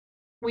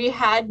we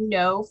had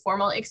no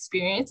formal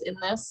experience in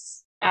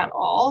this at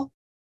all.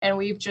 And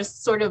we've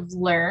just sort of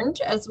learned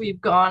as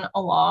we've gone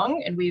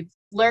along, and we've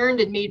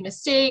learned and made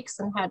mistakes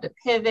and had to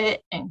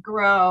pivot and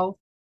grow.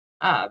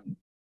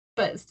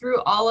 But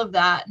through all of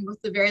that, and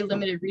with the very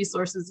limited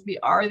resources, we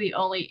are the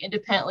only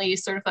independently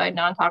certified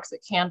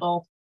non-toxic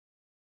candle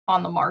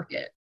on the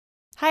market.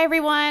 Hi,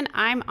 everyone.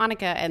 I'm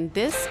Annika, and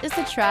this is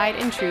the Tried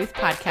and Truth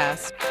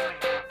podcast.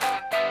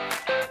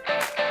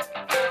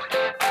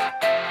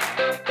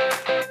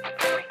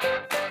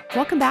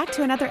 Welcome back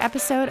to another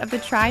episode of the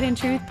Tried and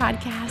Truth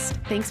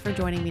podcast. Thanks for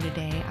joining me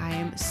today. I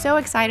am so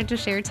excited to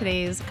share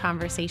today's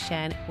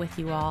conversation with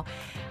you all.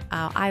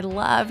 I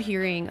love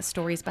hearing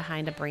stories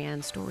behind a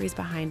brand, stories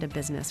behind a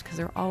business, because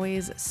they're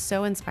always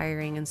so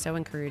inspiring and so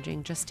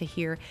encouraging just to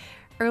hear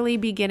early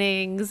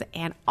beginnings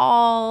and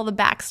all the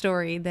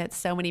backstory that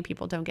so many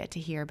people don't get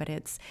to hear. But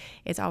it's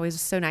always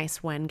so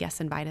nice when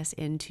guests invite us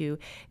into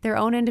their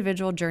own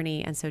individual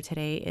journey. And so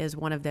today is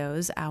one of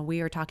those. We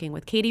are talking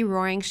with Katie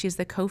Roaring. She's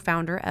the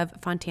co-founder of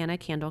Fontana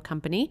Candle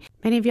Company.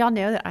 Many of y'all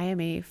know that I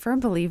am a firm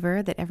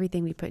believer that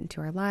everything we put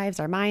into our lives,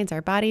 our minds,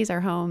 our bodies,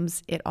 our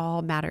homes, it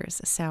all matters.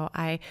 So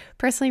I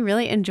personally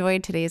really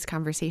enjoyed today's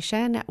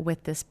conversation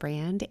with this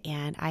brand,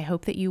 and I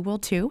hope that you will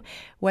too,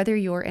 whether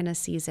you're in a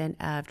season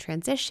of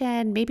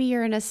transition, maybe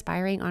you're an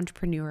aspiring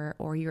entrepreneur,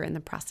 or you're in the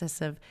process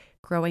of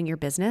growing your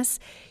business.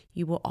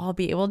 You will all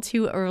be able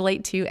to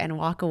relate to and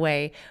walk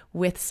away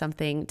with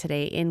something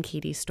today in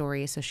Katie's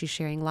story. So she's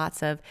sharing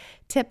lots of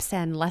tips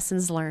and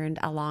lessons learned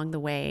along the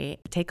way.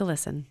 Take a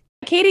listen.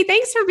 Katie,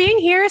 thanks for being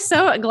here.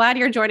 So glad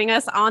you're joining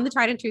us on the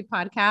Tried and Truth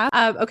podcast.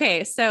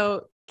 Okay,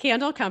 so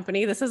Candle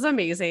Company, this is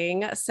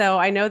amazing. So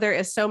I know there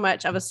is so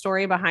much of a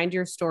story behind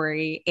your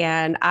story,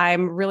 and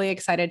I'm really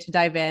excited to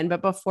dive in.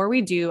 But before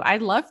we do,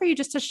 I'd love for you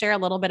just to share a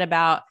little bit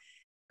about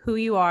who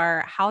you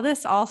are, how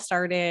this all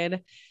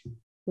started,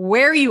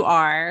 where you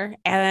are,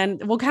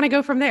 and we'll kind of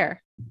go from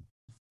there.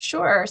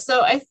 Sure.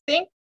 So I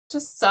think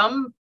to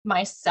sum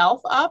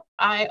myself up,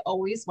 I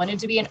always wanted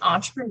to be an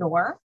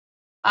entrepreneur.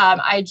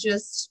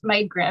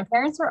 My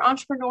grandparents were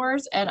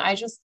entrepreneurs, and I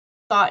just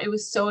thought it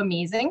was so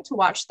amazing to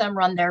watch them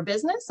run their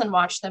business and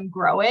watch them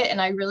grow it.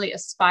 And I really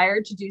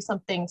aspired to do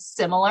something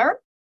similar.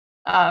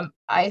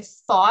 I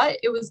thought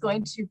it was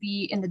going to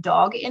be in the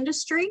dog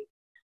industry.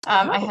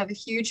 I have a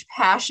huge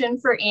passion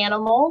for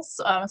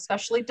animals,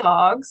 especially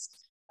dogs.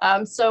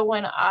 So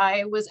when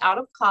I was out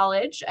of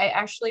college, I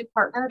actually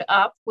partnered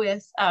up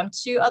with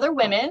two other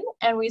women,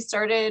 and we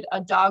started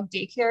a dog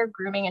daycare,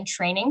 grooming, and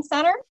training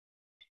center.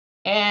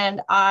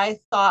 And I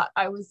thought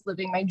I was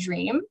living my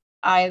dream.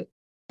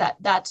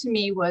 That to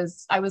me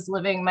was, I was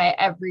living my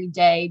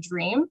everyday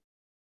dream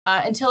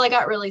until I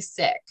got really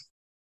sick.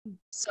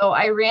 So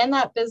I ran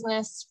that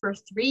business for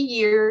 3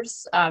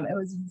 years. It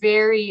was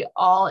very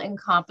all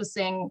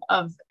encompassing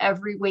of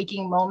every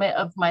waking moment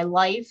of my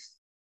life.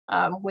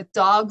 With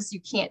dogs, you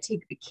can't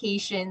take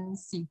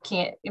vacations. You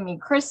can't,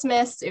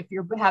 Christmas, if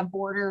you have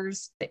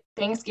borders,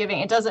 Thanksgiving,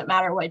 it doesn't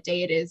matter what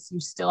day it is, you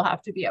still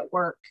have to be at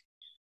work.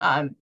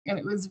 And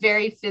it was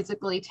very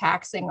physically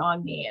taxing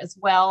on me as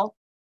well.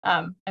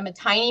 I'm a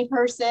tiny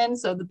person,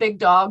 so the big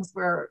dogs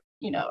were,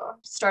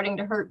 starting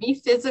to hurt me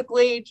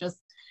physically.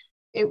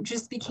 It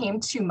just became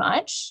too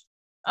much.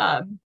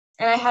 And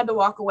I had to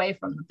walk away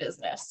from the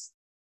business.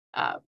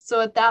 So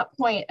at that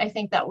point, I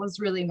think that was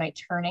really my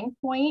turning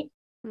point.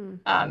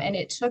 And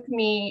it took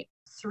me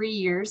 3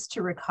 years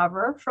to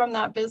recover from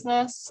that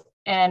business.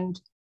 And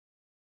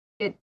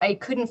I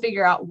couldn't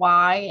figure out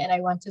why. And I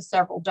went to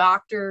several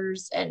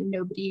doctors, and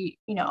nobody,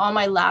 all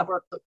my lab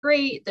work looked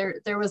great.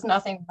 There was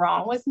nothing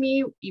wrong with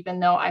me, even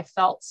though I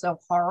felt so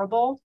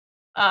horrible.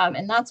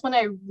 And that's when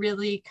I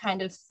really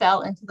kind of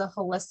fell into the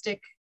holistic,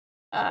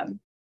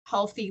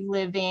 healthy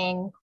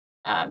living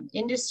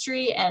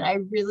industry. And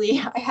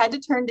I had to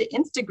turn to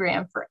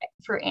Instagram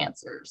for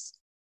answers.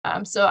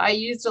 So I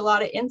used a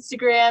lot of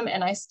Instagram,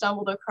 and I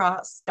stumbled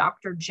across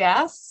Dr.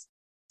 Jess,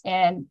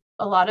 and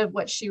a lot of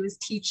what she was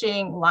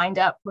teaching lined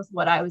up with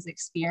what I was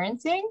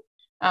experiencing.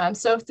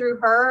 So through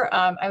her,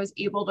 I was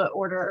able to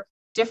order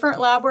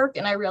different lab work,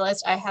 and I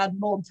realized I had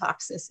mold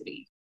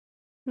toxicity.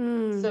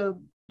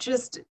 So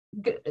just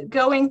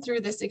going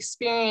through this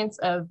experience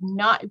of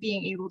not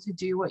being able to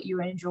do what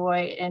you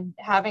enjoy and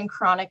having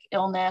chronic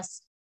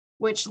illness,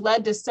 which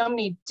led to so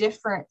many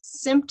different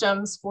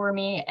symptoms for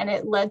me, and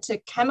it led to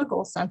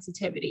chemical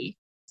sensitivity.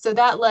 So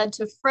that led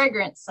to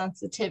fragrance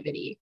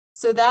sensitivity.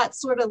 So that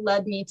sort of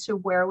led me to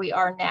where we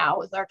are now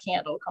with our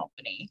candle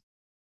company.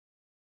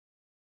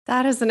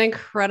 That is an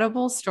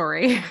incredible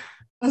story.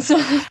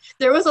 So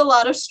there was a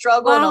lot of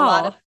struggle and a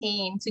lot of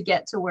pain to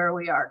get to where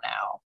we are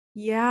now.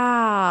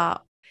 Yeah.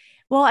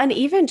 Well, and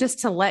even just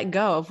to let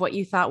go of what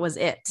you thought was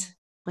it.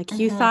 Like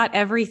you thought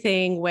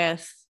everything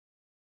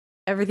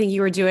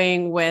you were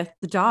doing with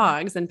the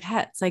dogs and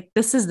pets, like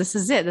this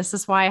is it. This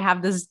is why I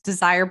have this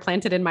desire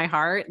planted in my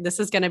heart. This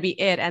is going to be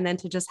it. And then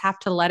to just have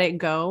to let it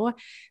go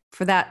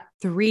for that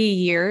 3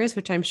 years,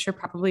 which I'm sure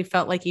probably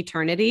felt like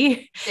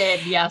eternity.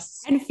 Did,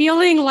 yes. And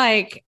feeling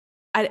like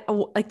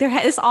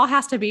this all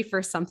has to be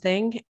for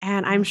something.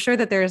 And I'm Mm. sure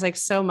that there's like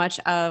so much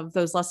of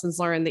those lessons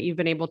learned that you've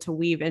been able to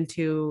weave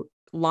into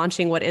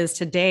launching what is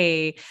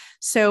today.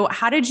 So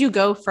how did you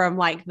go from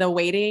like the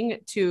waiting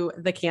to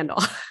the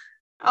candle?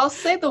 I'll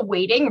say the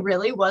waiting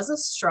really was a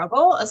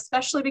struggle,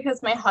 especially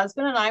because my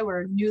husband and I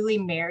were newly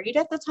married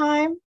at the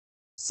time.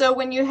 So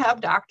when you have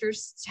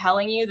doctors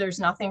telling you there's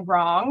nothing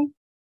wrong,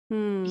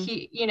 Hmm.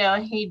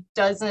 he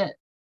doesn't,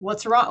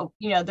 what's wrong?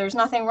 There's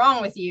nothing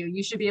wrong with you.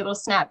 You should be able to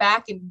snap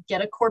back and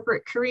get a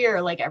corporate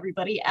career like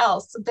everybody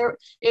else. So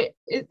it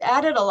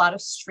added a lot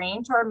of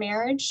strain to our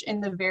marriage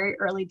in the very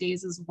early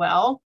days as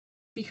well,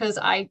 because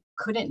I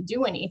couldn't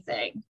do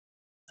anything.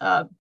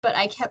 Uh, but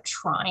I kept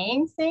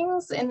trying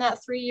things in that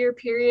 3-year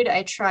period.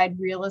 I tried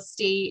real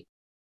estate.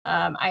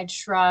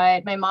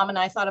 My mom and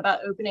I thought about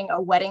opening a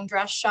wedding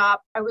dress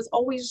shop. I was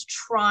always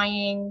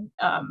trying.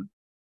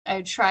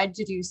 I tried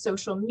to do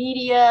social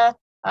media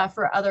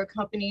for other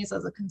companies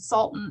as a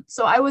consultant.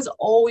 So I was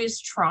always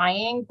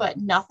trying, but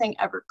nothing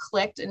ever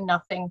clicked and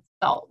nothing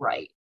felt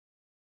right.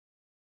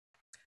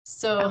 I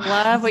So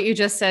love what you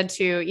just said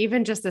too.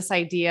 Even just this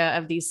idea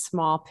of these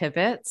small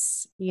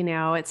pivots,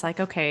 it's like,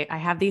 okay, I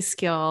have these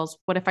skills.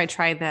 What if I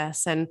try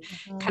this? And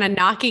kind of Mhm,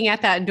 knocking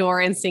at that door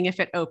and seeing if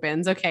it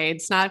opens. Okay,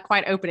 it's not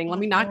quite opening. Let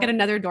me knock at mhm.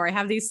 another door. I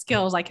have these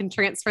skills. I can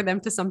transfer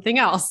them to something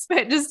else.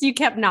 But just you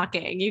kept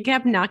knocking. You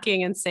kept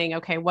knocking and saying,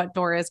 okay, what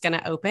door is going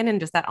to open? And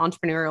just that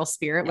entrepreneurial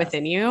spirit Yes.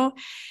 within you.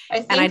 I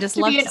And I think just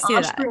to love be an to see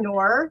that.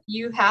 entrepreneur,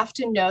 you have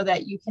to know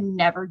that you can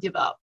never give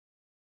up.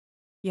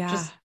 Yeah.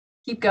 Just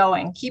keep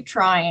going, keep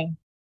trying.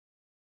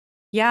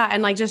 Yeah.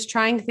 And like just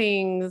trying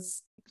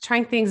things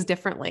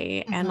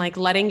differently and Mhm. like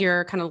letting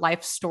your kind of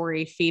life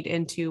story feed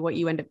into what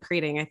you end up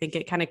creating. I think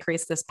it kind of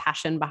creates this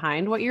passion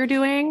behind what you're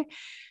doing,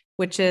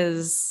 which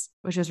is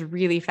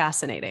really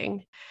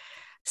fascinating.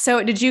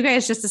 So did you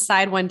guys just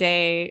decide one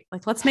day,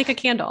 like, let's make a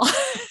candle?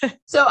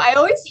 So I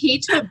always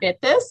hate to admit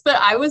this, but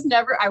I wasn't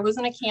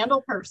a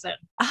candle person.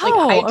 Like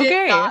I Oh, did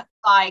okay. not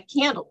buy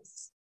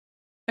candles.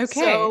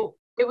 Okay. So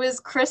it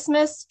was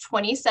Christmas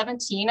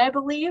 2017, I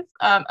believe.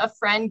 A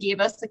friend gave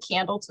us a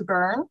candle to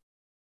burn.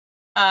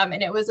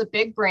 And it was a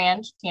big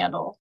brand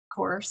candle, of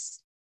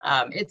course.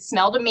 It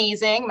smelled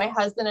amazing. My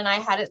husband and I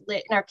had it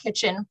lit in our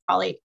kitchen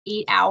probably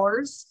 8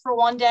 hours for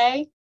one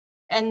day.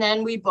 And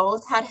then we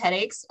both had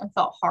headaches and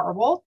felt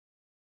horrible.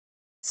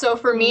 So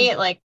for Mm. me,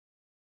 like,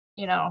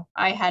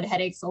 I had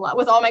headaches a lot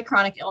with all my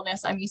chronic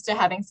illness. I'm used to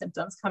having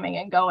symptoms coming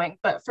and going.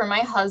 But for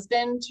my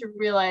husband to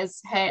realize,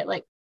 hey,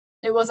 like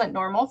it wasn't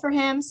normal for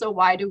him. So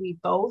why do we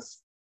both,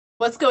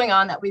 what's going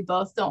on that we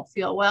both don't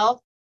feel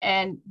well?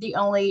 And the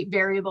only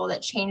variable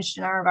that changed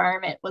in our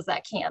environment was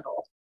that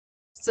candle.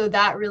 So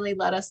that really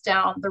led us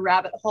down the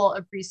rabbit hole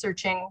of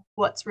researching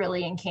what's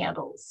really in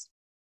candles.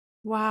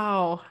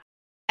 Wow.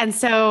 And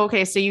so,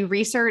 okay, so you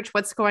research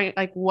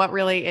like what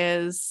really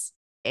is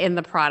in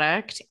the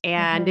product.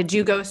 And Mhm. did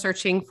you go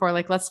searching for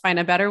like, let's find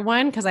a better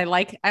one? Because I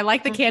like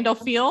the candle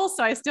Mhm. feel.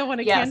 So I still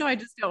want a Yes. candle. I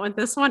just don't want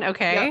this one. Yeah,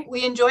 Okay.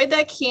 we enjoyed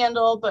that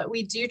candle, but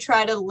we do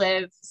try to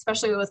live,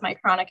 especially with my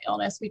chronic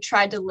illness, we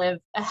tried to live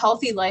a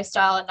healthy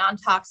lifestyle, a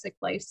non-toxic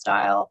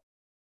lifestyle.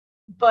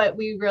 But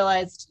we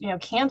realized,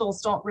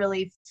 candles don't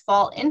really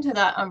fall into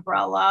that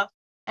umbrella.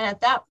 And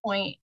at that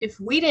point, if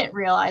we didn't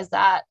realize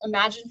that,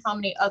 imagine how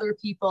many other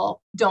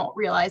people don't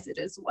realize it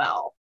as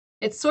well.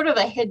 It's sort of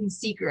a hidden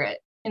secret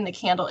in the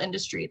candle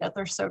industry that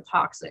they're so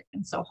toxic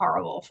and so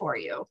horrible for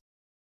you.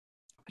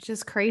 Which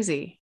is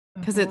crazy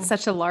because it's Mhm.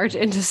 such a large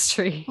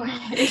industry.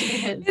 It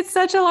is. It's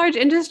such a large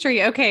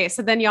industry. Okay.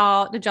 So then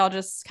did y'all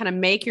just kind of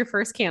make your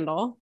first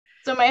candle?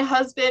 So my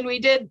husband, we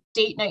did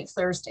date night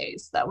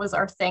Thursdays. That was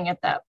our thing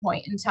at that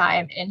point in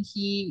time. And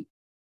he,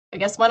 I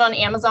guess, went on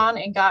Amazon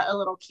and got a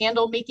little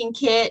candle making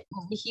kit.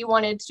 He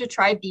wanted to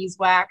try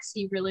beeswax.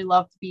 He really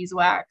loved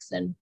beeswax.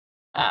 And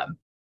um,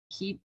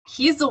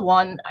 he's the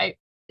one,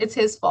 it's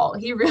his fault.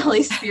 He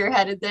really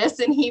spearheaded this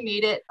and he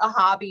made it a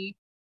hobby.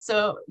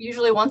 So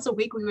usually once a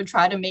week we would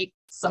try to make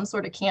some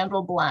sort of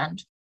candle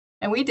blend.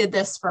 And we did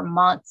this for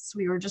months.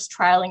 We were just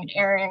trialing and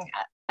erroring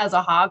as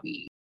a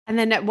hobby. And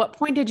then at what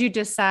point did you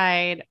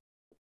decide,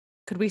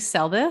 could we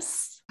sell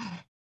this?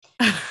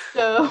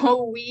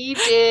 So we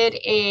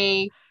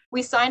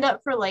signed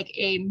up for like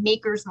a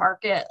maker's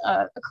market,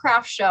 a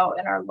craft show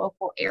in our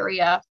local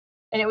area.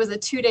 And it was a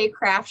 2-day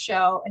craft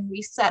show and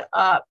we set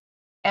up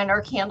and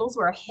our candles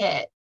were a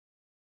hit.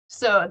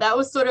 So that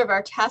was sort of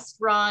our test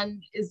run.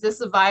 Is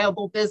this a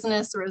viable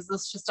business or is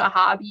this just a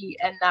hobby?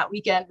 And that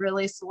weekend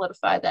really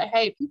solidified that,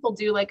 hey, people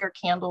do like our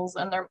candles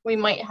and we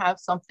might have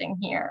something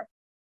here.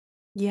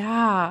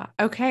 Yeah.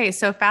 Okay.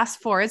 So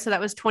fast forward. So that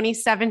was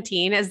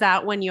 2017. Is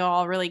that when you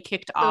all really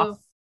kicked off So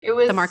it the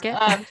was market?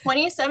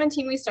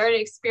 2017, we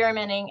started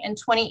experimenting. In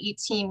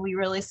 2018, we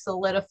really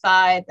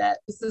solidified that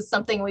this is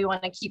something we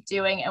want to keep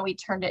doing. And we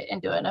turned it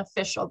into an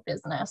official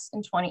business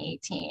in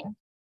 2018.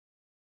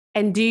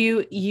 And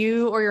do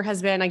you or your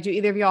husband, like, do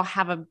either of y'all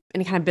have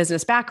any kind of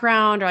business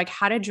background, or like,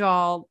 how did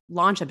y'all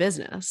launch a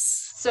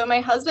business? So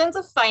my husband's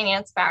a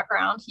finance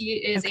background. He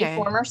is a Okay.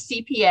 former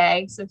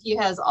CPA, so he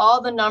has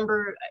all the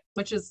number,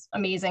 which is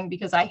amazing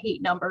because I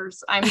hate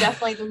numbers. I'm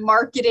definitely the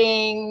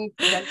marketing,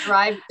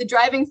 the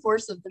driving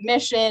force of the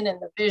mission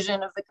and the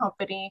vision of the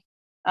company.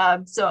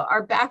 So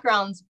our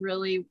backgrounds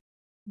really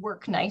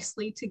work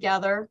nicely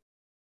together.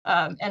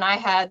 And I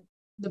had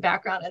the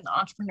background in the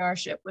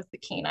entrepreneurship with the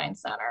Canine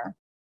Center.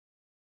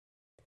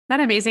 Isn't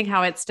that amazing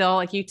how it's still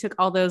like you took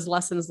all those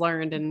lessons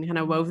learned and kind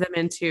of wove them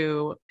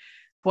into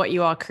what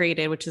you all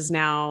created, which is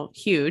now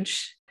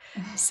huge.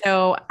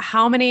 So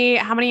how many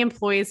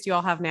employees do you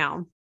all have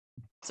now?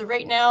 So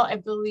right now, I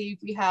believe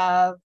we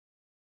have,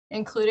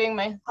 including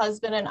my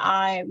husband and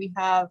I, we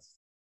have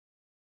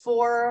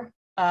four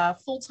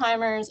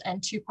full-timers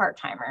and two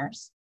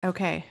part-timers.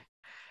 Okay.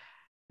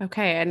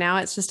 Okay. And now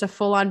it's just a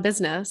full-on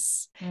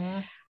business.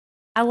 Mm-hmm.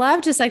 I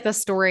love just like the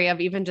story of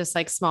even just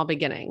like small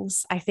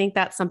beginnings. I think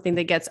that's something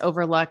that gets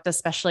overlooked,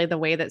 especially the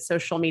way that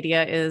social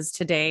media is Yeah.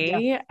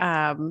 today.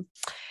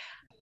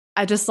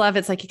 I just love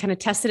it's like you kind of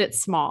tested it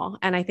small.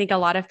 And I think a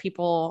lot of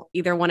people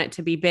either want it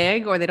to be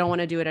big or they don't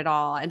want to do it at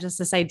all. And just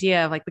this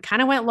idea of like, we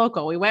kind of went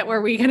local. We went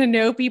where we kind of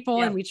know people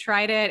Yeah. and we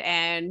tried it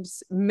and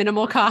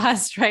minimal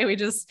cost, right? We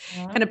just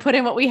Mhm. kind of put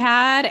in what we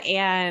had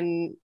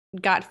and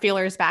got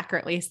feelers back, or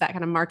at least that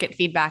kind of market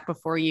feedback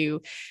before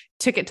you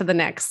took it to the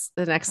next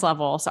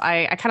level. So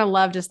I kind of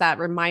love just that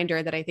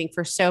reminder that I think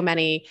for so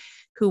many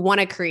who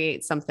want to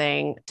create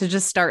something to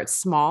just start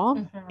small,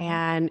 Mhm.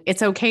 and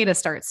it's okay to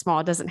start small.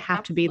 It doesn't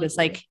have to be this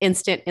Absolutely. like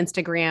instant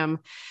Instagram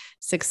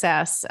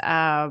success.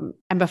 And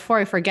before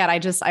I forget,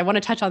 I want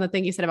to touch on the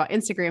thing you said about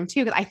Instagram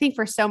too, because I think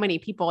for so many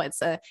people,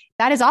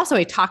 that is also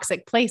a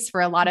toxic place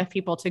for a lot of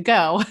people to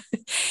go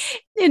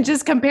in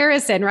just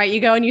comparison, right? You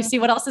go and you see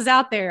what Mhm. else is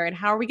out there and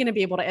how are we going to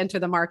be able to enter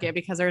the market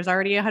because there's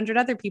already 100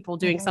 other people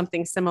doing Mhm.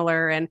 something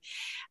similar. And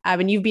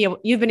you've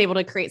been able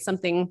to create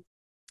something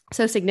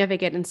so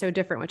significant and so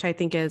different, which I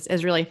think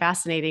is really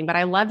fascinating. But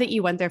I love that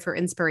you went there for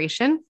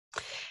inspiration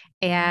Mhm.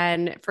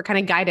 and for kind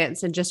of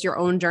guidance and just your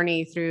own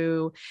journey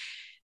through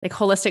like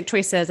holistic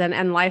choices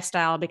and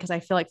lifestyle, because I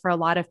feel like for a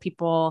lot of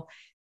people,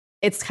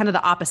 it's kind of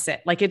the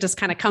opposite. Like it just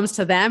kind of comes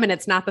to them and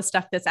it's not the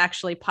stuff that's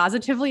actually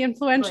positively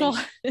influential.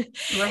 Right.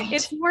 It's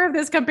Right. more of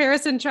this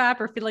comparison trap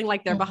or feeling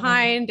like they're Mhm.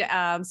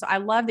 behind. So I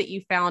love that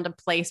you found a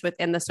place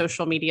within the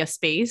social media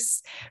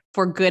space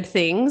for good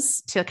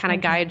things to kind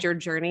of guide Mhm. your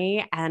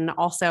journey, and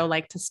also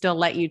like to still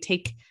let you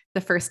take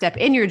the first step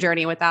in your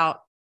journey without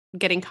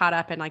getting caught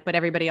up in like what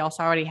everybody else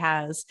already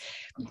has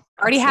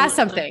Absolutely.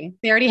 something.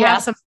 They already have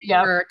Yes. something,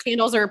 Yep. or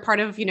candles are part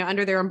of,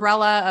 under their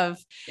umbrella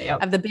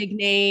Yep. of the big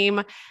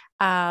name.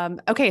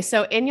 Okay.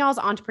 So in y'all's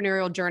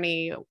entrepreneurial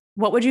journey,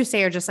 what would you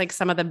say are just like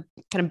some of the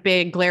kind of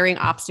big glaring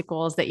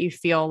obstacles that you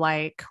feel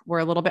like were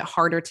a little bit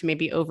harder to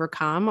maybe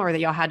overcome, or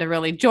that y'all had to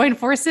really join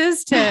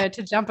forces to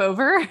jump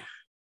over?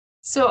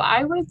 So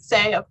I would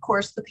say, of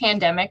course, the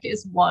pandemic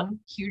is one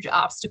huge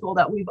obstacle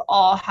that we've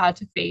all had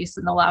to face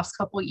in the last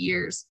couple of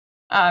years.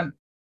 Um,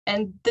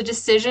 and the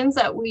decisions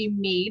that we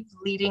made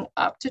leading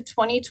up to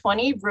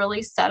 2020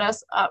 really set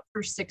us up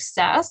for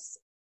success.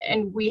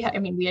 And I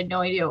mean, we had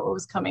no idea what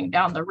was coming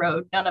down the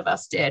road. None of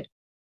us did.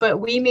 But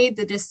we made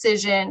the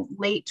decision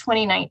late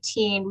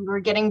 2019. We were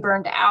getting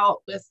burned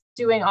out with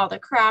doing all the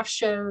craft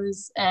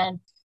shows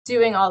and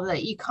doing all the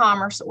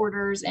e-commerce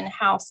orders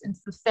in-house and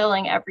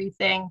fulfilling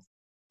everything,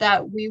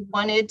 that we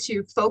wanted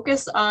to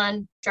focus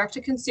on direct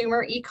to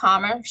consumer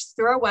e-commerce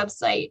through our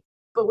website,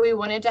 but we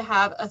wanted to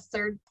have a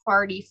third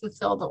party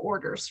fulfill the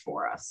orders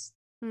for us.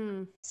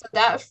 Hmm. So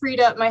that freed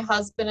up my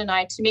husband and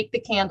I to make the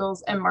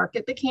candles and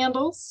market the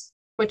candles,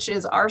 which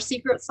is our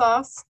secret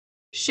sauce.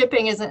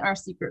 Shipping isn't our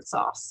secret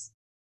sauce.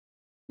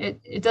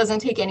 It doesn't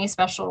take any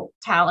special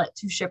talent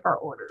to ship our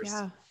orders.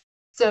 Yeah.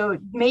 So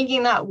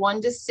making that one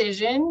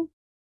decision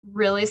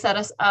really set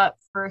us up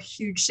for a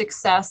huge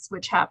success,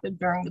 which happened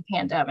during the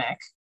pandemic.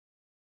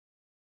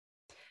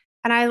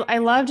 And I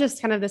love just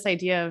kind of this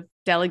idea of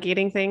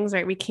delegating things,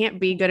 right? We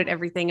can't be good at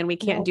everything and we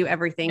can't No, do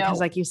everything because,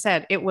 no. like you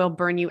said, it will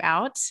burn you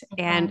out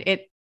and Mhm.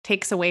 it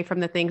takes away from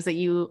the things that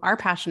you are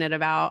passionate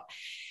about.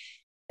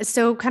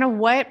 So, kind of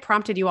what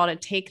prompted you all to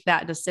take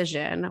that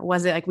decision?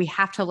 Was it like we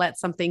have to let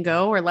something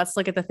go, or let's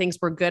look at the things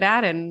we're good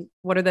at and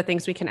what are the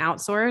things we can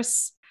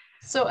outsource?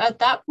 So at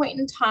that point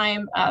in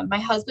time, my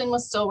husband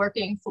was still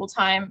working full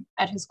time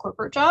at his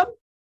corporate job.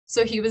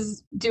 So he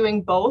was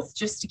doing both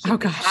just to Oh,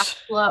 keep the cash gosh.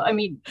 flow. I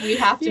mean, we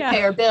have to Yeah.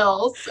 pay our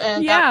bills.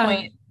 And at that Yeah.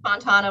 point,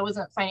 Fontana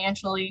wasn't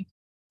financially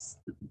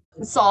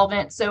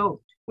solvent.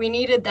 So we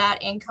needed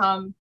that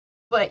income,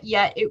 but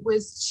yet it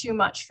was too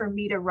much for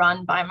me to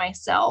run by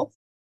myself.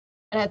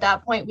 And at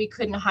that point, we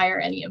couldn't hire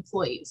any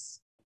employees.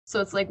 So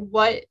it's like,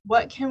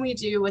 what can we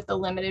do with the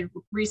limited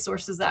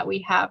resources that we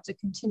have to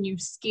continue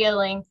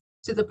scaling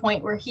to the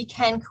point where he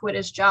can quit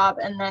his job,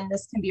 and then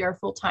this can be our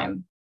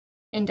full-time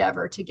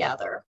endeavor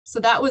together.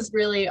 So that was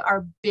really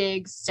our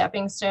big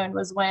stepping stone,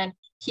 was when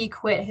he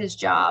quit his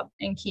job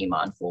and came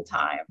on full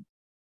time.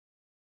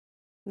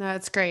 No,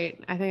 it's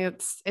great. I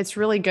think it's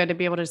really good to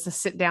be able to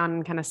just sit down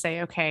and kind of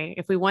say, okay,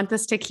 if we want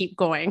this to keep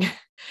going,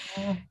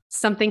 Mm.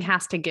 something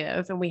has to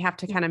give and we have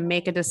to kind of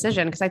make a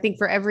decision. Because I think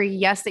for every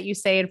yes that you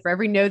say and for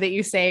every no that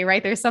you say,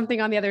 right, there's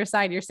something on the other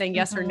side you're saying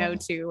yes or no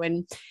Mhm. to,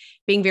 and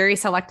being very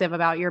selective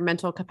about your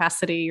mental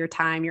capacity, your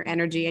time, your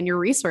energy, and your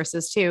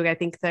resources too. I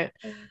think that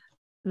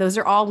those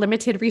are all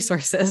limited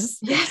resources.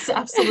 Yes,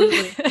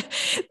 absolutely.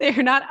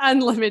 They're not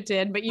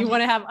unlimited, but you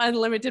want to have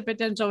unlimited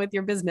potential with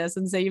your business.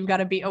 And so you've got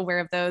to be aware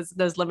of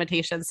those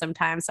limitations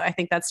sometimes. So I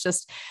think that's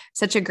just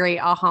such a great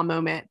aha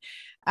moment.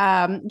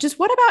 Just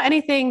what about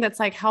anything that's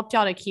like helped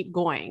y'all to keep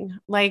going?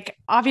 Like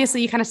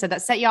obviously you kind of said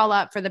that set y'all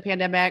up for the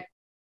pandemic,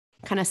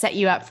 kind of set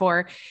you up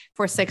for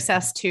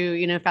success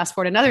to, fast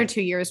forward another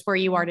 2 years where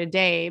you are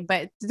today,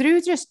 but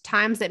through just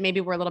times that maybe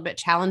were a little bit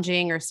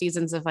challenging or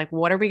seasons of like,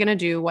 what are we going to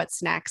do?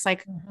 What's next?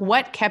 Like Mhm.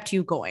 what kept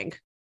you going?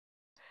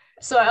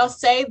 So I'll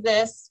say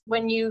this,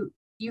 when you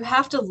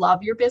have to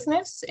love your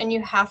business and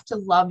you have to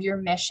love your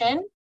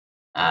mission.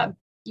 Um,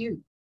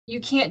 you you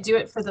can't do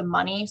it for the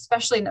money,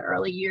 especially in the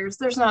early years.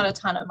 There's not a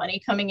ton of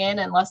money coming in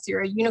unless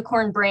you're a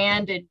unicorn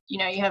brand and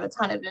you have a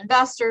ton of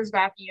investors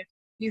backing you.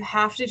 You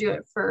have to do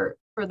it for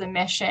the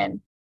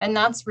mission, and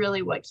that's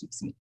really what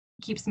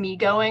keeps me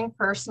going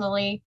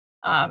personally.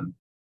 Um,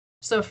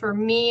 so for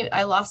me,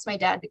 I lost my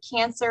dad to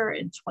cancer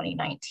in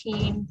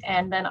 2019,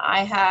 and then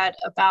I had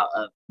about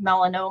a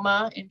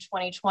melanoma in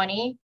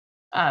 2020.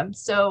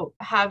 So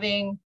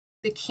having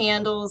the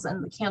candles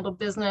and the candle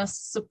business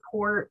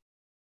support,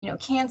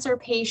 cancer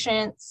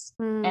patients,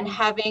 and Mm,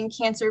 having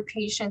cancer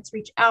patients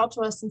reach out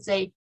to us and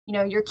say,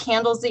 your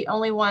candle's the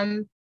only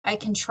one I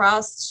can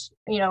trust,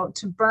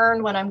 to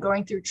burn when I'm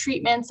going through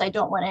treatments. I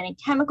don't want any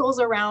chemicals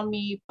around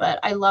me, but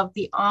I love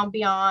the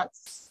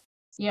ambiance.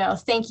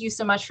 Thank you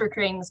so much for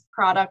creating this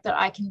product that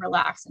I can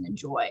relax and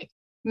enjoy.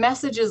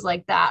 Messages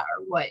like that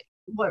are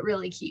what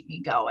really keep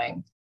me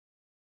going.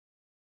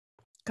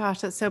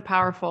 gosh, that's so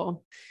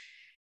powerful.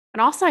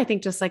 And also, I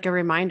think just like a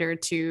reminder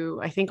to,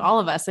 I think all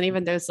of us, and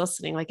even those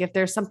listening, like if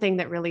there's something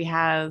that really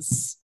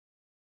has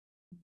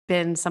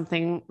been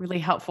something really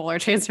helpful or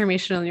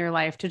transformational in your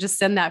life, to just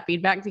send that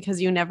feedback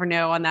because you never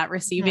know on that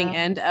receiving Mhm.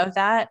 end of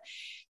that,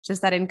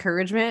 just that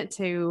encouragement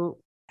to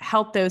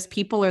help those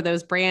people or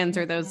those brands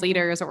or those Mhm.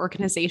 leaders or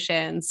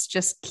organizations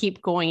just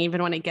keep going,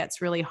 even when it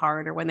gets really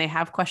hard or when they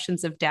have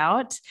questions of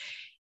doubt.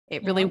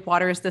 It really Yeah.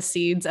 waters the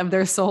seeds of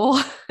their soul.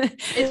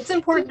 It's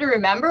important to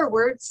remember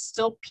we're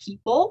still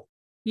people.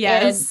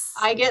 And Yes.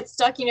 I get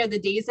stuck, the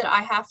days that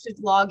I have to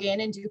log in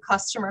and do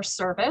customer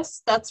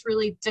service. That's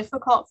really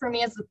difficult for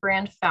me as a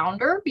brand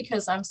founder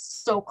because I'm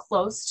so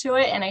close to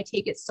it and I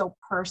take it so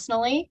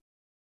personally.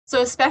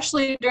 So,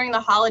 especially during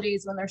the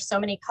holidays when there's so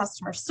many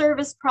customer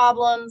service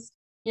problems,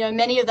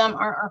 many of them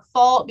aren't our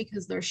fault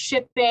because they're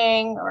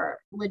shipping or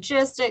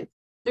logistics.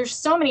 There's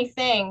so many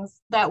things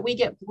that we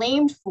get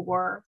blamed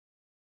for.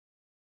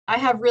 I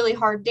have really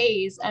hard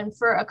days. And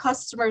for a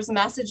customer's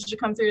message to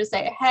come through to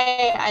say,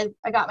 hey,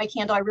 I got my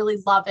candle. I really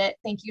love it.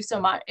 Thank you so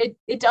much.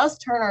 It does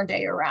turn our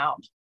day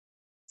around.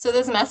 So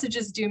those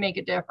messages do make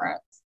a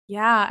difference.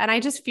 Yeah. And I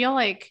just feel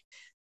like,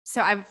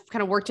 so I've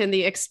kind of worked in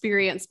the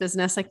experience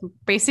business, like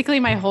basically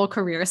my whole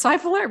career. So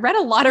I've read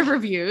a lot of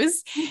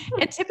reviews.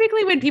 And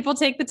typically when people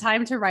take the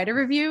time to write a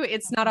review,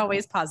 it's not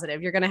always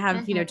positive. You're going to have,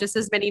 Mhm. just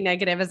as many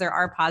negative as there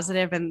are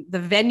positive, and the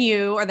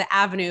venue or the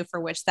avenue for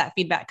which that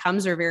feedback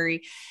comes are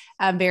very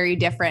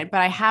different.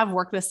 But I have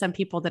worked with some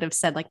people that have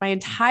said like my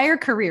entire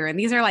career, and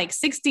these are like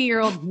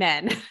 60-year-old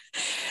men,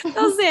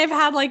 they'll say I've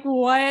had like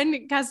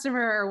one customer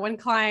or one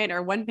client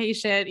or one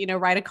patient,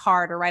 write a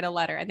card or write a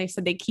letter. And they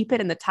said they keep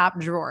it in the top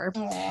drawer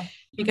Aw.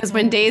 because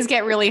when Mhm. days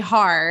get really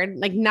hard,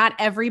 like not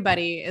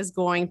everybody is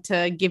going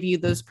to give you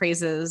those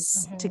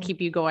praises to Mhm.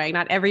 keep you going.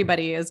 Not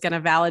everybody is going to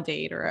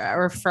validate or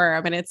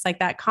affirm. And it's like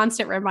that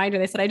constant reminder.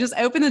 They said, I just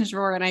open the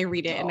drawer and I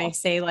read it and I Aw.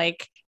 say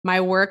like, my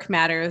work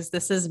matters.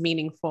 This is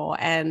meaningful.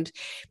 And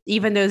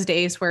even those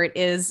days where it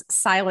is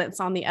silence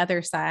on the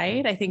other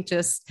side, I think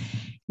just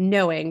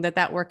knowing that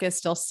that work is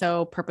still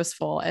so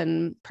purposeful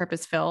and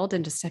purpose filled,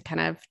 and just to kind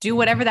of do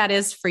whatever that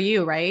is for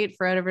you, right?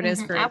 For whatever it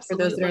is Mhm. for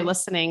those that are Absolutely.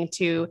 listening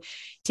to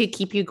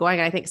keep you going.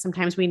 I think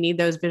sometimes we need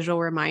those visual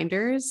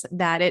reminders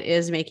that it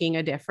is making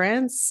a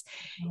difference.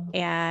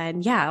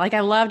 And yeah, like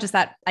I love just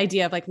that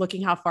idea of like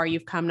looking how far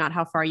you've come, not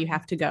how far you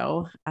have to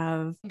go.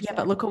 Of yeah,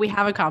 but look what Exactly. we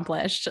have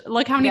accomplished.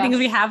 Look how many things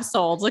we Yes. have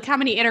sold. Look how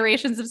many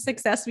iterations of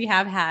success we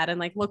have had. And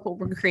like look what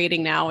we're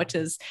creating now, which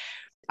is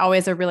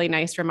always a really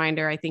nice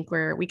reminder. I think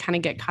where we kind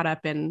of get caught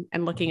up in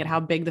and looking at how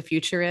big the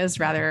future is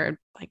rather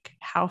like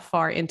how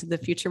far into the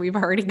future we've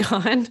already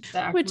gone,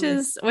 which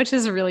Exactly.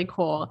 is really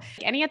cool.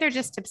 Any other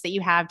just tips that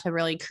you have to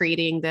really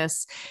creating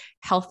this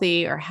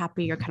healthy or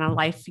happy or kind of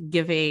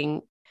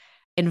life-giving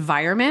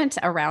environment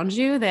around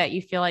you that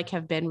you feel like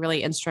have been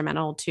really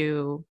instrumental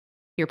to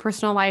your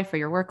personal life or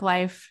your work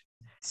life?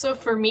 So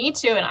for me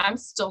too, and I'm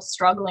still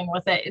struggling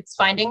with it, it's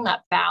finding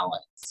that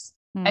balance.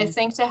 I Hmm.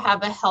 think to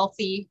have a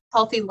healthy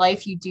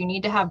life, you do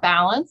need to have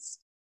balance.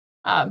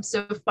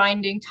 So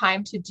finding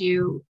time to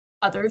do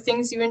other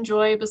things you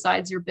enjoy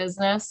besides your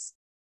business.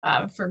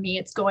 For me,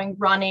 it's going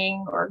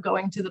running or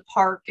going to the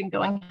park and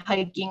going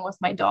hiking with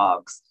my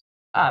dogs.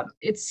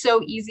 It's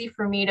so easy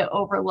for me to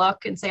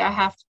overlook and say I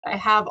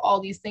have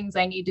all these things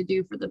I need to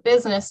do for the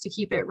business to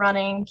keep it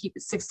running, keep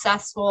it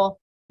successful.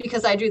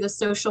 Because I do the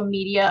social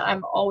media,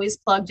 I'm always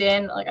plugged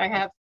in. Like I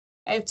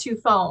have two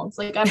phones.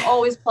 Like I'm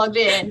always plugged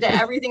in to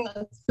everything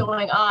that's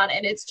going on,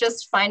 and it's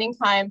just finding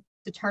time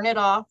to turn it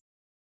off,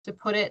 to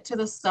put it to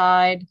the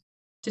side,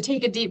 to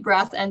take a deep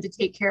breath, and to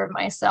take care of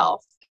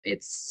myself.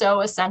 It's so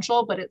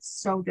essential, but it's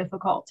so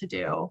difficult to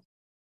do.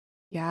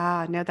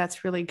 Yeah, no,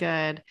 that's really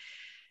good.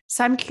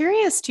 So I'm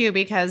curious too,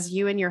 because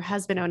you and your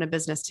husband own a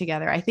business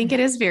together. I think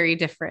it is very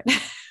different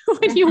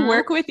when you Mhm.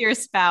 work with your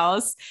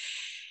spouse.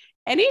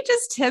 Any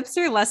just tips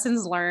or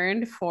lessons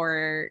learned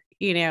for,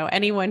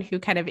 anyone who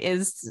kind of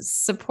is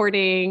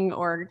supporting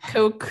or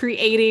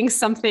co-creating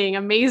something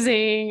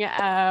amazing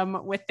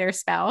with their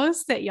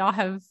spouse that y'all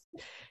have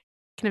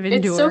kind of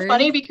It's so endured?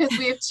 funny because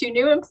we have two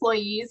new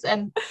employees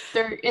and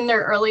they're in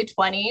their early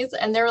 20s,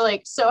 and they're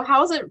like, so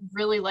how's it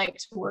really like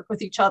to work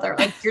with each other?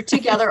 Like you're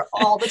together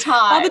all the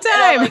All the time. And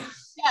I'm time. like,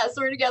 yes,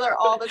 we're together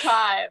all the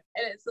time.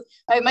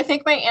 And I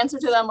think my answer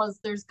to them was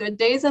there's good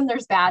days and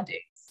there's bad days.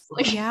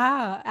 Like,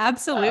 Yeah, uh,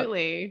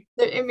 absolutely.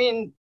 I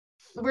mean,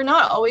 we're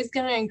not always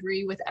going to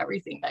agree with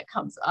everything that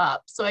comes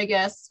up. So I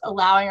guess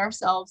allowing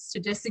ourselves to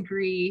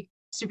disagree,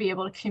 to be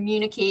able to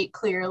communicate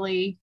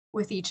clearly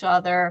with each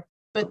other,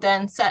 but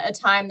then set a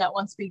time that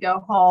once we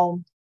go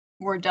home,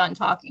 we're done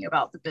talking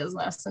about the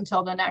business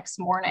until the next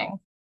morning.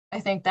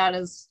 I think that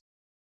is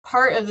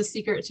part of the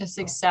secret to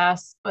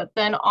success. But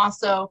then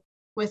also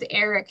with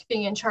Eric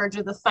being in charge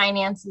of the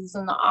finances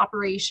and the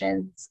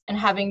operations and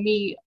having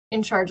me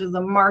in charge of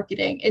the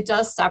marketing, it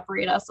does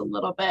separate us a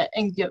little bit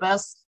and give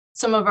us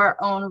some of our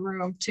own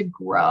room to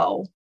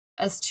grow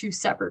as two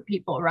separate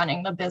people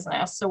running the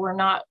business. So we're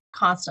not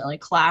constantly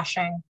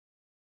clashing.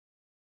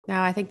 No,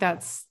 I think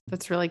that's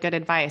really good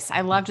advice.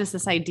 I love just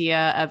this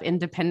idea of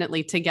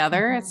independently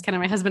together. It's Mhm. kind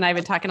of my husband and I have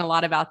been talking a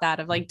lot about that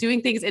of like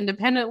doing things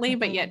independently,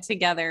 but yet Mhm.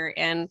 together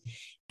and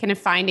kind of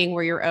finding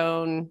where your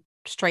own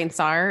strengths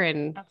are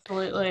and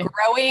Absolutely.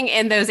 growing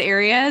in those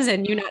areas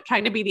and you not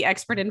trying to be the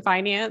expert in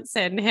finance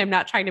and him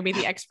not trying to be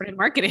the expert in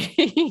marketing.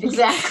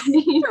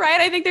 Exactly. Right.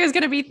 I think there's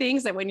going to be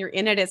things that when you're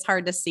in it, it's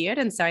hard to see it.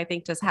 And so I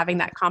think just having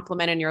that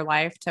complement in your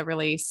life to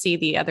really see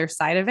the other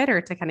side of it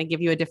or to kind of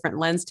give you a different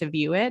lens to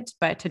view it,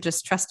 but to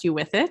just trust you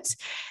with it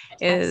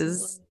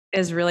is Absolutely.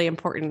 is really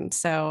important.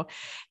 So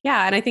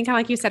yeah. And I think kind of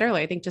like you said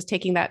earlier, I think just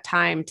taking that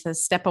time to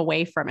step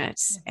away from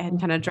it and Mhm.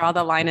 kind of draw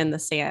the line in the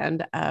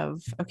sand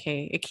of,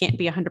 okay, it can't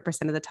be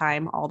 100% of the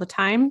time, all the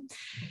time,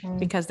 Mhm.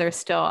 because there's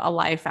still a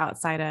life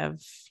outside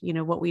of,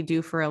 what we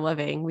do for a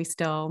living. We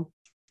still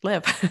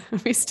live.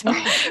 we still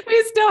Right.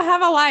 we still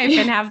have a life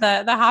and have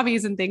the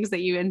hobbies and things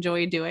that you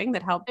enjoy doing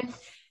that help. And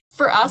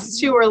for us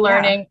too, we're Yeah.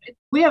 learning.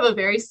 We have a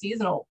very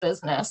seasonal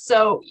business.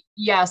 So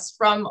yes,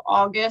 from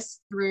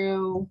August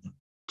through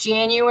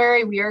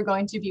January, we are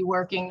going to be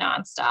working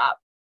nonstop.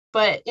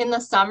 But in the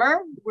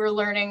summer, we're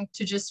learning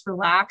to just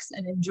relax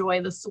and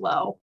enjoy the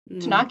slow, to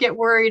Mm. not get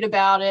worried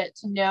about it,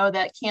 to know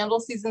that candle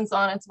season's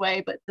on its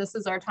way, but this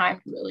is our time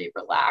to really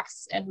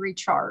relax and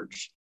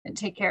recharge and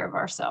take care of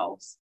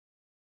ourselves.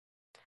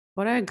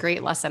 What a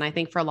great lesson. I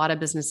think for a lot of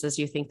businesses,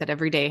 you think that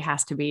every day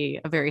has to be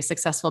a very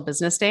successful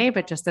business day,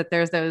 but just that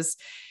there's those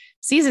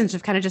seasons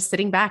of kind of just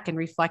sitting back and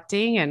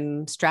reflecting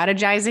and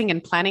strategizing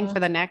and planning Mhm. for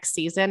the next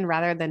season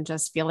rather than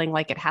just feeling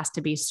like it has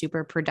to be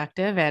super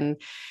productive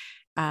and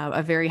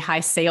a very high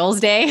sales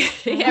day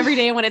every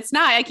day. When it's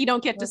not, like, you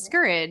don't get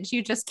discouraged,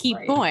 you just keep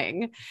Right.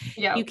 going.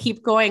 Yeah. You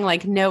keep going,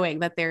 like knowing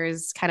that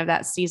there's kind of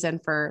that season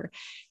for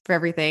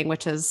everything,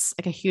 which is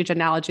like a huge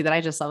analogy that I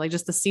just love, like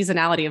just the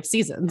seasonality of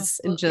seasons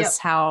and Absolutely. Yep. just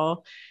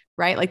how,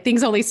 right, like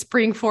things only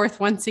spring forth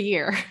once a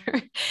year.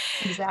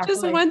 Just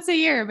Exactly. once a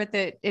year, but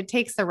that it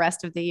takes the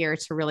rest of the year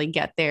to really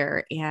get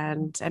there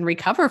and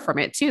recover from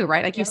it too,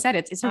 right? Like you Yep. said,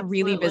 it's a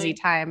really busy Absolutely.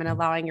 time, and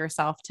allowing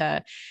yourself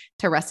to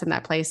rest in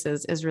that place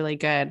is really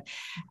good.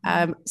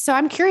 Mhm. So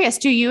I'm curious,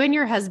 do you and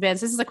your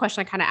husbands, this is a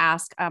question I kind of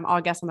ask all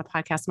guests on the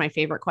podcast, my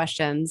favorite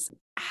questions.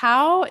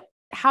 How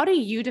do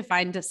you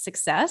define the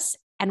success?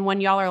 And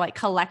when y'all are like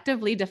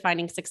collectively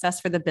defining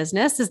success for the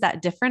business, is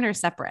that different or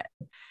separate?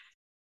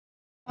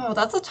 Oh,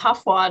 that's a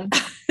tough one.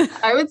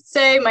 I would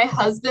say my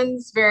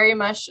husband's very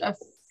much a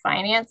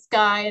finance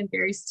guy and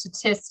very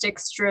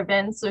statistics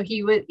driven. So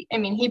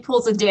he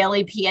pulls a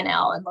daily P&L and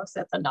L and looks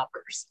at the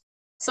numbers.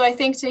 So I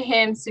think to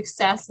him,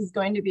 success is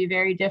going to be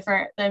very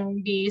different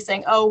than me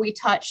saying, oh, we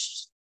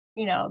touched,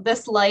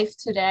 this life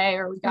today,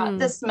 or we got Hmm.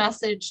 this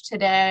message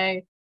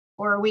today,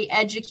 or we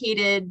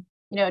educated,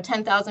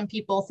 10,000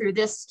 people through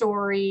this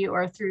story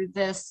or through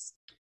this,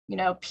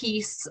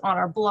 piece on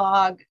our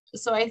blog.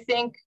 So I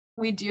think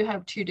we do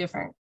have two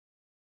different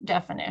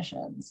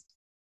definitions.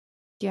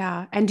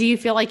 Yeah. And do you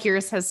feel like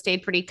yours has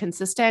stayed pretty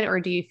consistent, or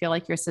do you feel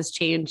like yours has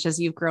changed as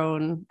you've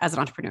grown as an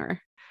entrepreneur?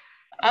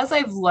 As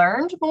I've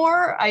learned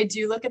more, I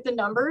do look at the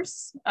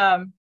numbers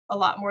a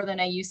lot more than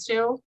I used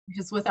to,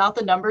 because without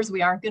the numbers,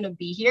 we aren't going to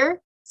be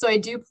here. So I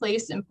do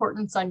place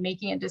importance on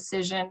making a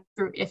decision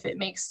through if it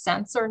makes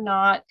sense or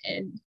not,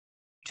 and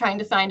trying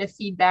to find a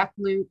feedback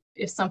loop.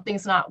 If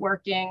something's not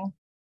working,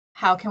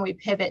 how can we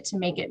pivot to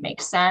make it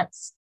make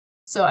sense?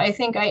 So I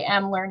think I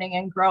am learning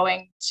and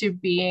growing to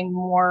being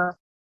more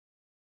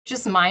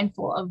just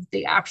mindful of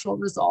the actual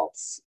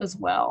results as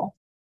well.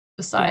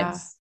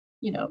 Besides,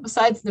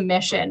 besides the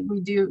mission,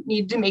 we do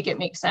need to make it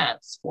make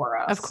sense for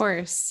us. Of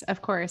course.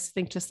 Of course. I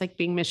think just like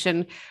being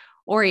mission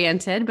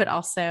oriented, but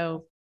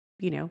also,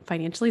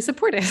 financially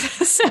supported.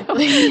 so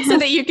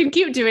that you can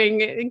keep doing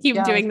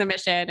the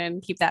mission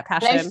and keep that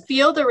passion. And I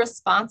feel the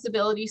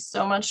responsibility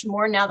so much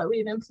more now that we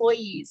have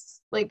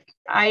employees. Like,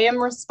 I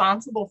am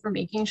responsible for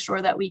making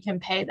sure that we can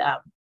pay them.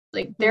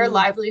 Like, their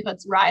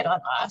livelihoods ride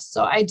on us.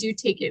 So I do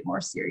take it more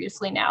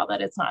seriously now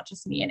that it's not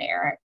just me and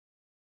Eric.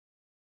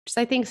 Just,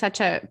 I think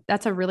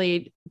that's a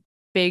really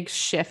big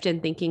shift in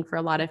thinking for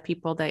a lot of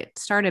people that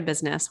start a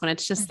business when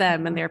it's just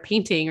them and they're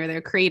painting or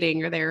they're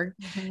creating or they're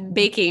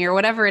baking or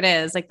whatever it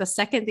is. Like, the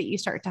second that you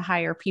start to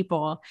hire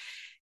people,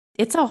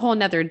 it's a whole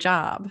nother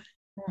job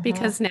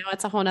because now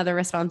it's a whole nother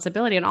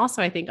responsibility. And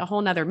also I think a whole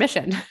nother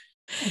mission.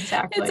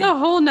 Exactly. It's a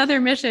whole nother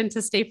mission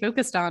to stay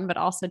focused on, but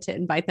also to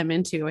invite them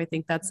into. I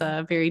think that's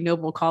a very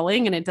noble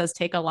calling, and it does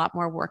take a lot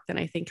more work than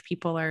I think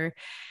people are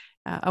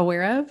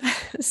aware of.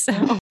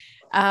 So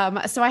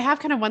I have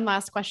kind of one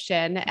last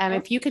question.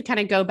 If you could kind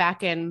of go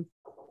back in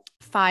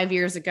 5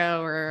 years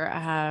ago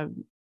or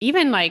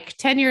even like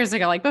 10 years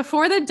ago, like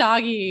before the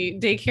doggy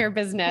daycare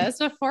business,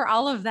 before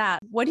all of that,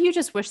 what do you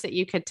just wish that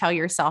you could tell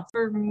yourself?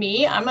 For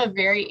me, I'm a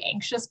very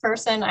anxious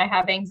person. I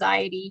have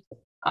anxiety.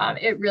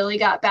 It really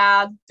got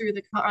bad through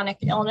the chronic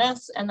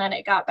illness, and then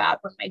it got bad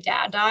when my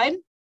dad died.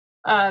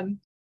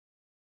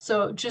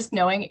 So just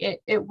knowing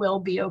it will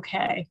be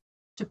okay,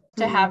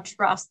 to have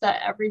trust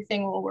that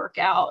everything will work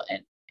out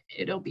and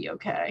it'll be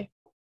okay.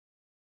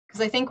 Because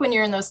I think when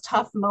you're in those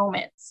tough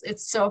moments,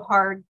 it's so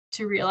hard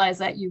to realize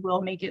that you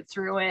will make it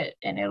through it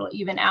and it'll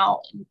even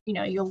out. And,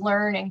 you'll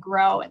learn and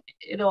grow and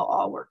it'll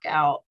all work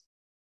out.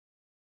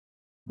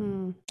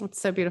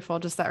 It's so beautiful.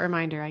 Just that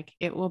reminder, like,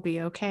 it will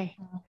be okay.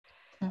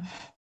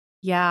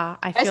 Yeah.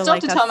 I still have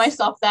to tell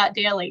myself that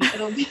daily.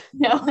 It'll be,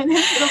 it'll be okay.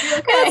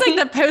 It's like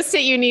the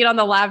Post-it you need on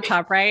the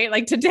laptop, right?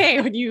 Like today,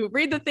 when you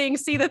read the thing,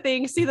 see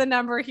the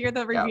number, hear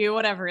the review,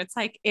 whatever, it's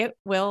like, it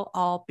will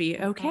all be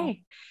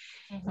okay.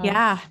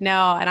 Yeah,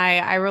 no. And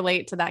I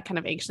relate to that kind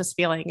of anxious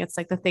feeling. It's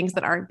like the things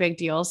that aren't big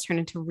deals turn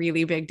into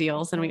really big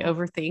deals, and we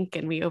overthink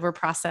and we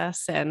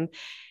overprocess, and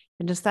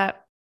just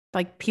that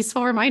like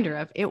peaceful reminder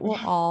of it will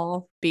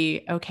all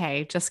be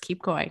okay. Just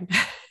keep going.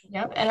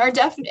 Yep. And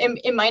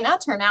it might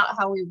not turn out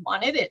how we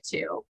wanted it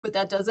to, but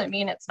that doesn't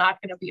mean it's not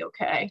going to be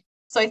okay.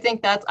 So I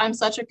think I'm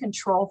such a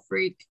control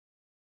freak,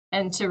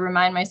 and to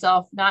remind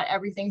myself, not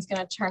everything's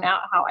going to turn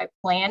out how I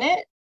plan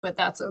it, but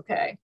that's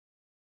okay.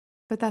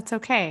 But that's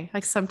okay.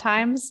 Like,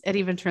 sometimes it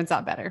even turns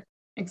out better.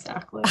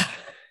 Exactly.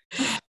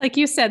 Like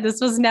you said,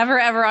 this was never,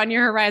 ever on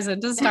your horizon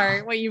to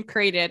start what you've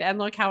created, and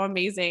look how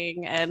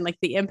amazing, and like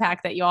the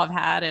impact that you all have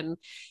had. And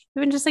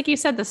even just like you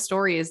said, the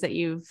stories that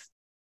you've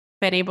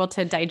been able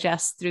to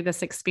digest through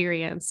this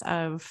experience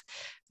of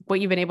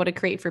what you've been able to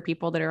create for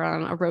people that are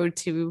on a road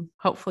to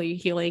hopefully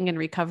healing and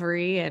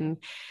recovery and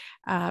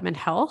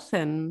health.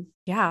 And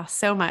yeah,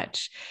 so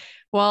much.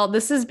 Well,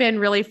 this has been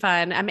really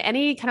fun.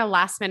 Any kind of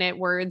last minute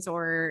words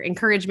or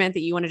encouragement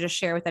that you want to just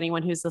share with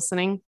anyone who's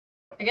listening?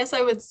 I guess I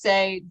would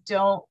say,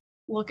 don't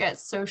look at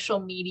social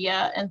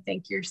media and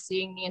think you're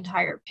seeing the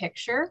entire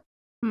picture,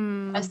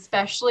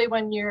 especially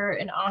when you're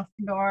an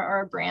entrepreneur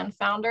or a brand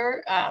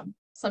founder.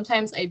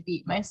 Sometimes I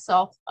beat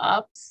myself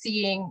up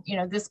seeing,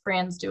 this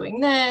brand's doing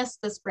this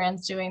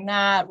brand's doing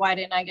that. Why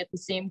didn't I get the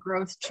same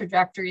growth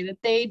trajectory that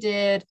they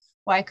did?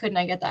 Why couldn't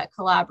I get that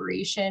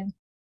collaboration?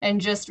 And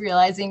just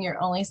realizing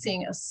you're only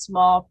seeing a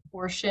small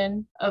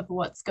portion of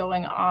what's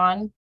going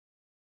on,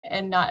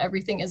 and not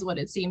everything is what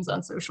it seems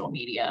on social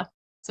media.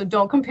 So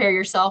don't compare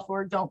yourself,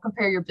 or don't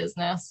compare your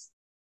business.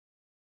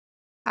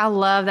 I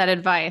love that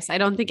advice. I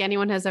don't think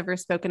anyone has ever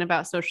spoken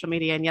about social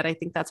media, and yet I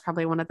think that's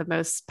probably one of the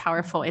most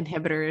powerful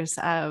inhibitors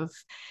of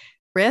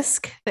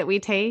risk that we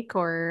take,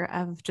 or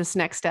of just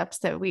next steps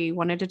that we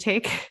wanted to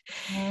take.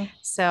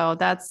 So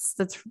that's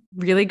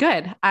really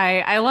good.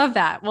 I love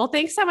that. Well,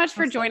 thanks so much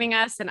for joining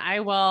us. And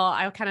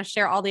I'll kind of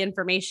share all the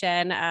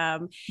information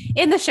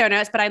in the show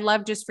notes, but I'd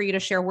love just for you to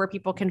share where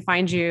people can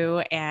find you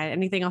and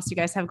anything else you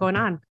guys have going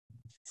on.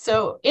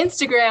 So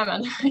Instagram,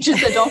 and I just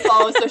said don't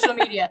follow social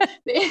media.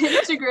 The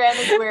Instagram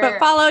is where. But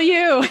follow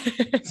you.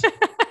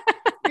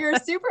 We're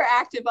super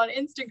active on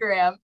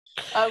Instagram.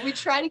 We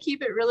try to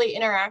keep it really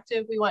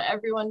interactive. We want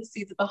everyone to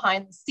see the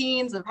behind the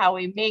scenes of how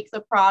we make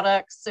the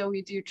products. So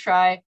we do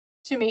try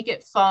to make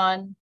it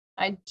fun.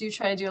 I do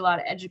try to do a lot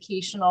of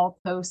educational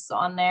posts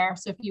on there.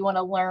 So if you want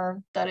to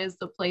learn, that is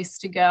the place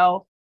to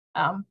go.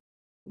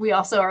 We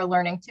also are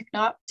learning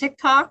TikTok.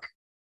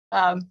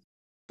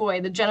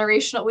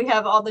 We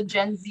have all the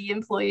Gen Z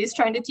employees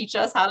trying to teach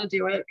us how to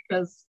do it,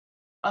 because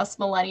us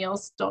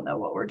millennials don't know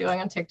what we're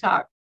doing on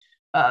TikTok.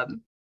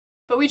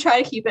 But we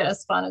try to keep it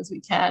as fun as we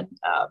can.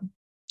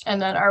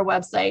 And then our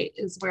website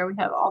is where we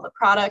have all the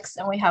products,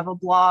 and we have a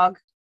blog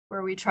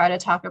where we try to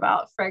talk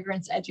about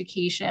fragrance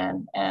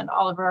education and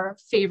all of our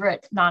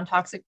favorite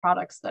non-toxic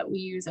products that we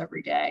use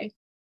every day.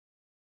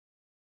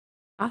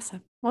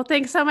 Awesome. Well,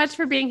 thanks so much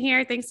for being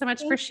here. Thanks so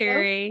much for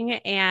sharing,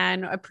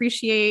 and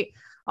appreciate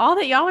all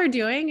that y'all are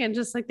doing. And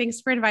just like,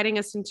 thanks for inviting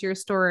us into your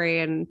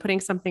story and putting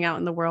something out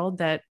in the world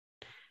that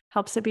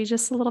helps it be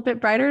just a little bit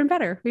brighter and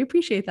better. We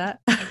appreciate that.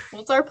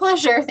 Well, it's our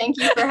pleasure. Thank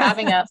you for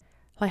having us.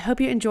 Well, I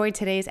hope you enjoyed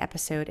today's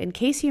episode. In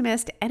case you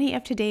missed any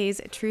of today's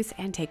truths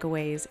and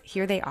takeaways,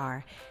 here they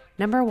are.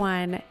 Number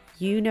 1,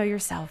 you know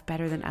yourself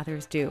better than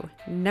others do.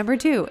 Number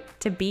 2,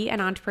 to be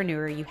an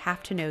entrepreneur, you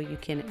have to know you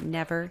can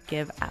never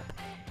give up.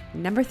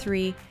 Number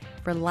 3,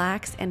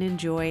 relax and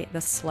enjoy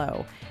the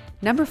slow.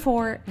 Number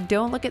 4,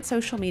 don't look at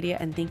social media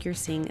and think you're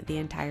seeing the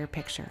entire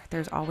picture.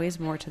 There's always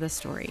more to the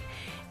story.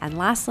 And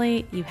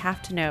lastly, you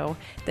have to know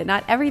that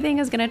not everything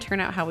is going to turn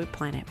out how we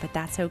plan it, but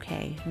that's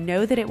okay.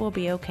 Know that it will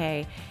be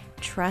okay.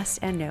 Trust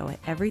and know it.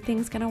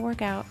 Everything's going to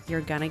work out.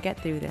 You're going to get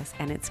through this,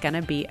 and it's going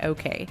to be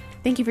okay.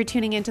 Thank you for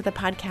tuning into the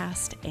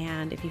podcast.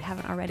 And if you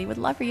haven't already, would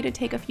love for you to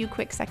take a few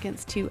quick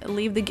seconds to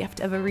leave the gift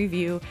of a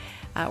review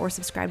or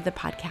subscribe to the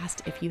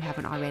podcast if you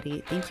haven't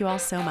already. Thank you all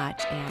so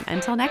much. And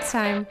until next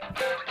time.